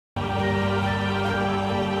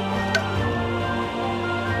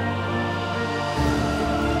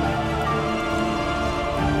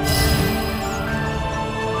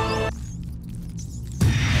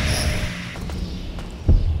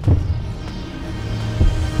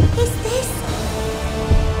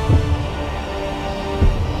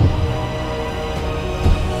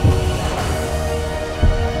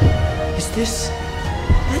this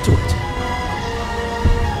Edward?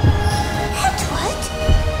 Edward?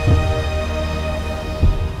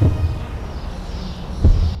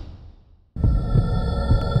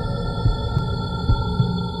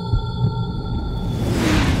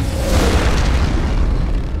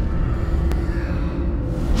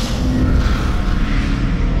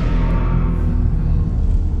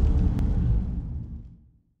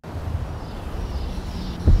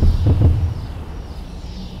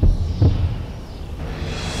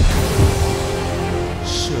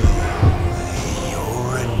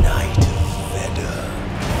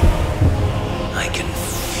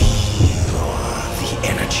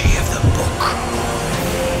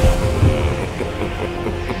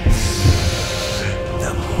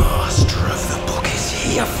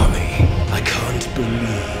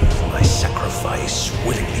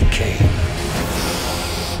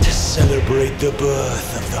 The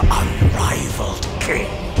birth of the unrivaled king.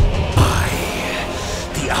 I,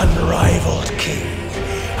 the unrivaled king,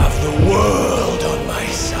 have the world on my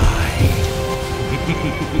side.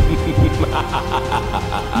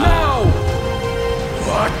 Now!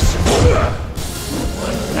 What?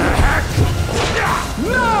 What the heck?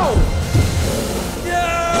 No!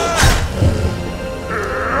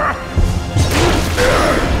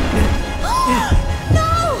 No!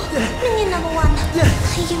 Minion number one,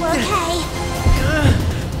 are you okay?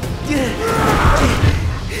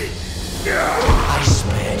 I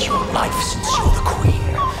spared your life since you're the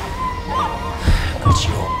queen. But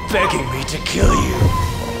you're begging me to kill you.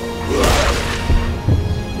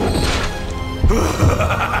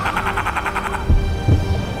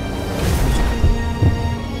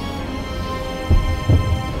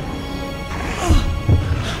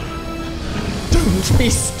 Don't be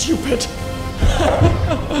stupid.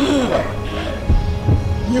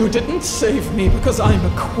 You didn't save me because I'm a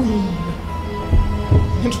queen.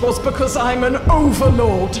 It was because I'm an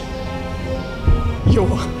overlord. Your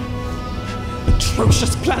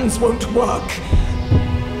atrocious plans won't work.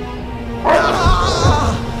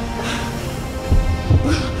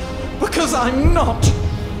 Because I'm not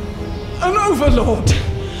an overlord.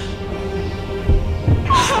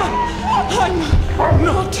 I'm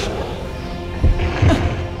not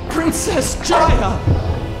Princess Jaya.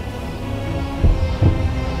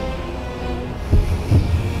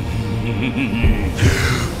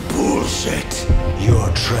 Bullshit! Your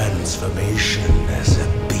transformation as a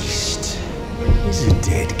beast is a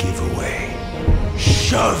dead giveaway.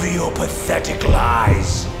 Shove your pathetic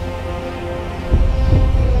lies!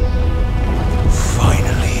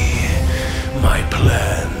 Finally, my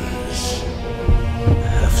plans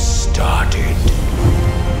have started.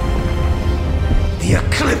 The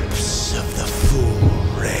eclipse of the full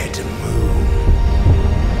red moon.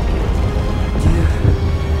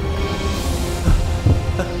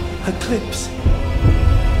 Eclipse.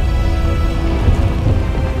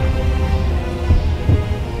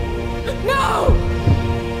 No!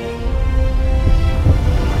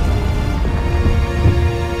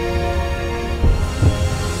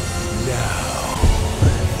 Now,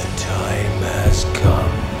 the time has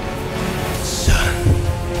come. Son,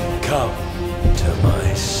 come to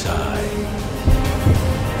my side.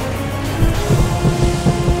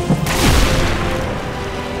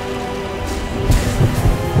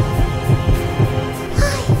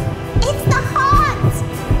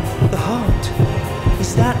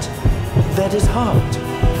 Veda's heart.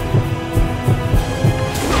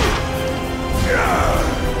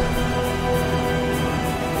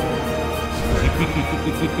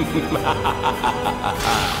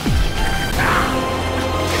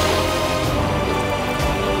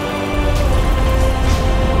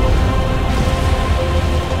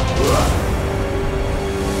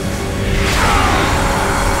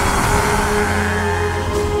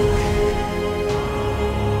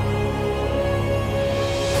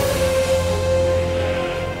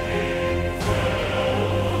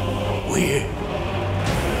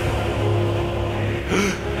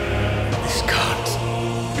 This can't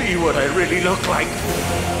be what I really look like.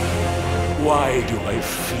 Why do I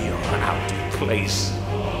feel out of place?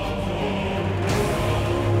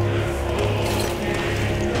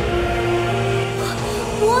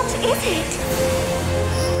 What is it?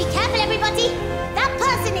 Be careful, everybody! That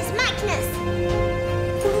person is Magnus!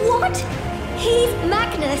 What? He's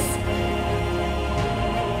Magnus?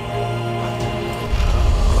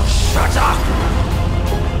 Shut up!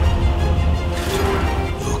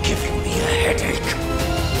 You're giving me a headache.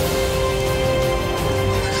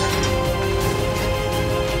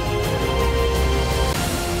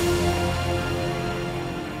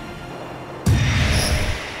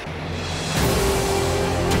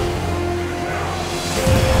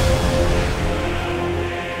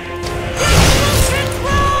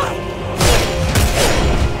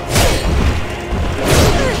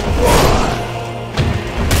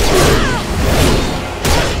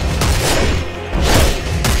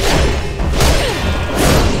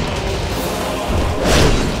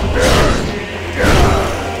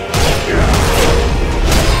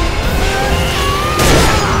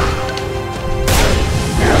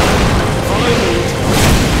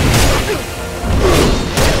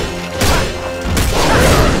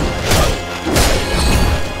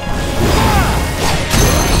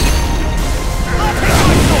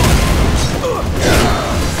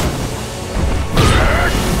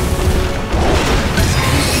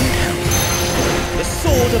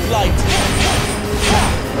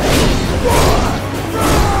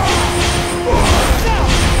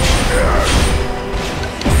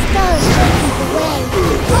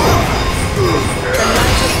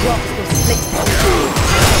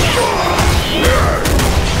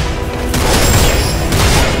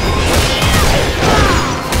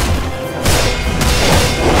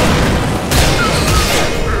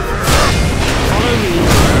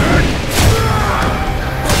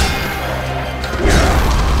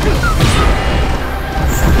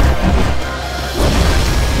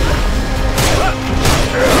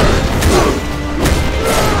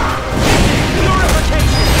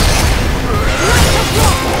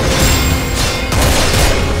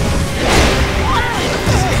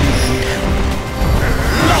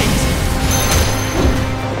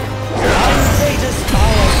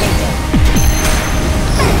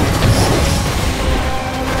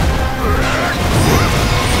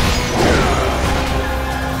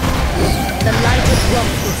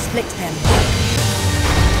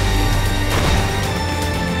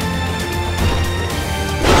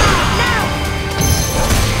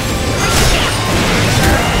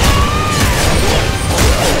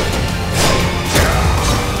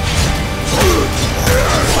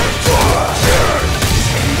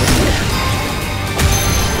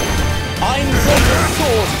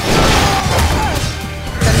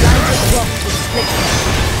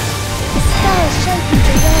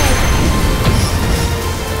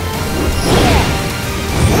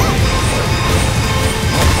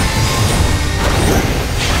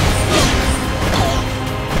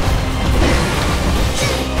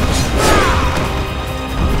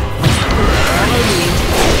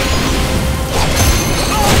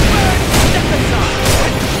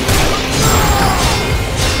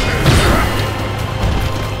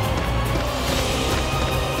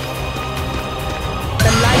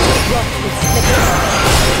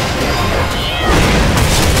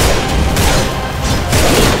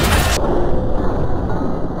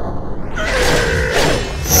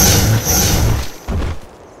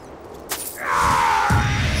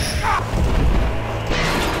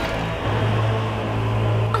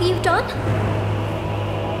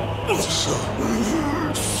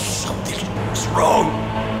 wrong?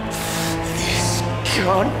 This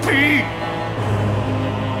can't be!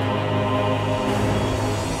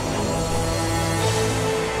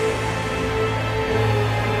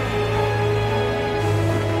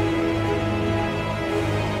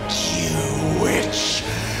 You witch!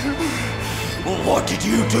 What did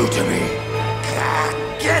you do to me?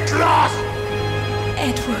 Get lost!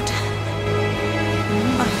 Edward,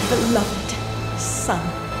 my beloved son.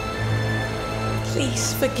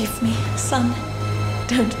 Please forgive me, son.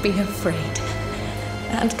 Don't be afraid.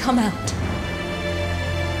 And come out.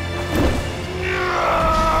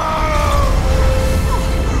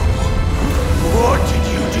 What did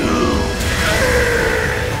you do?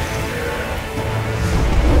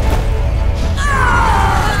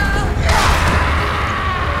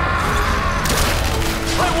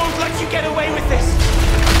 I won't let you get away with this!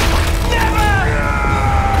 Never!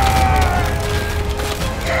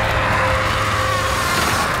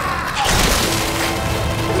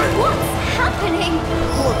 What's happening?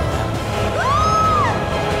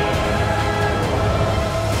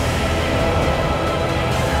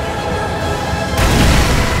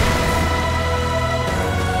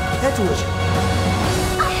 Edward!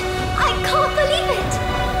 I can't believe it!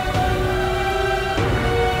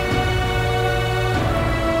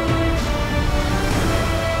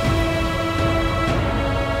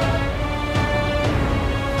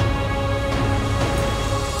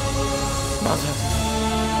 Mother.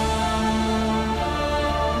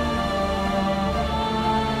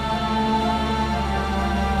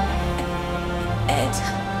 Ed.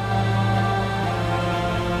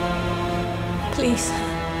 Please.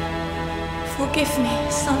 Forgive me,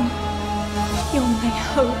 son. You're my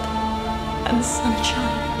hope and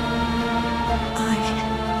sunshine. I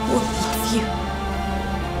will love you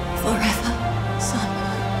forever, son.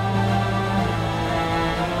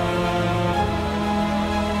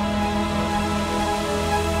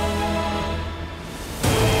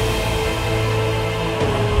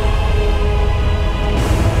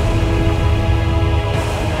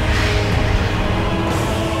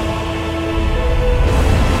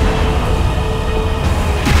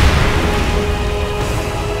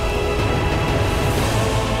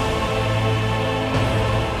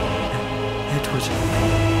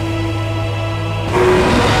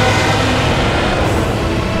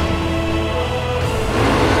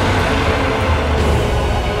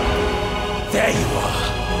 There you are.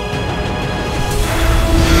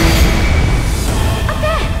 Up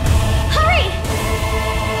there! Hurry!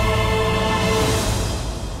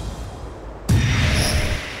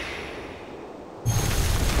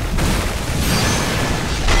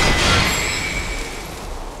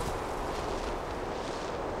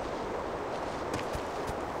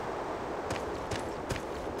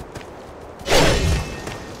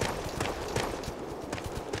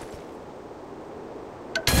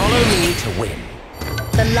 Follow me to win.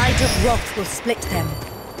 The light of wrath will split them.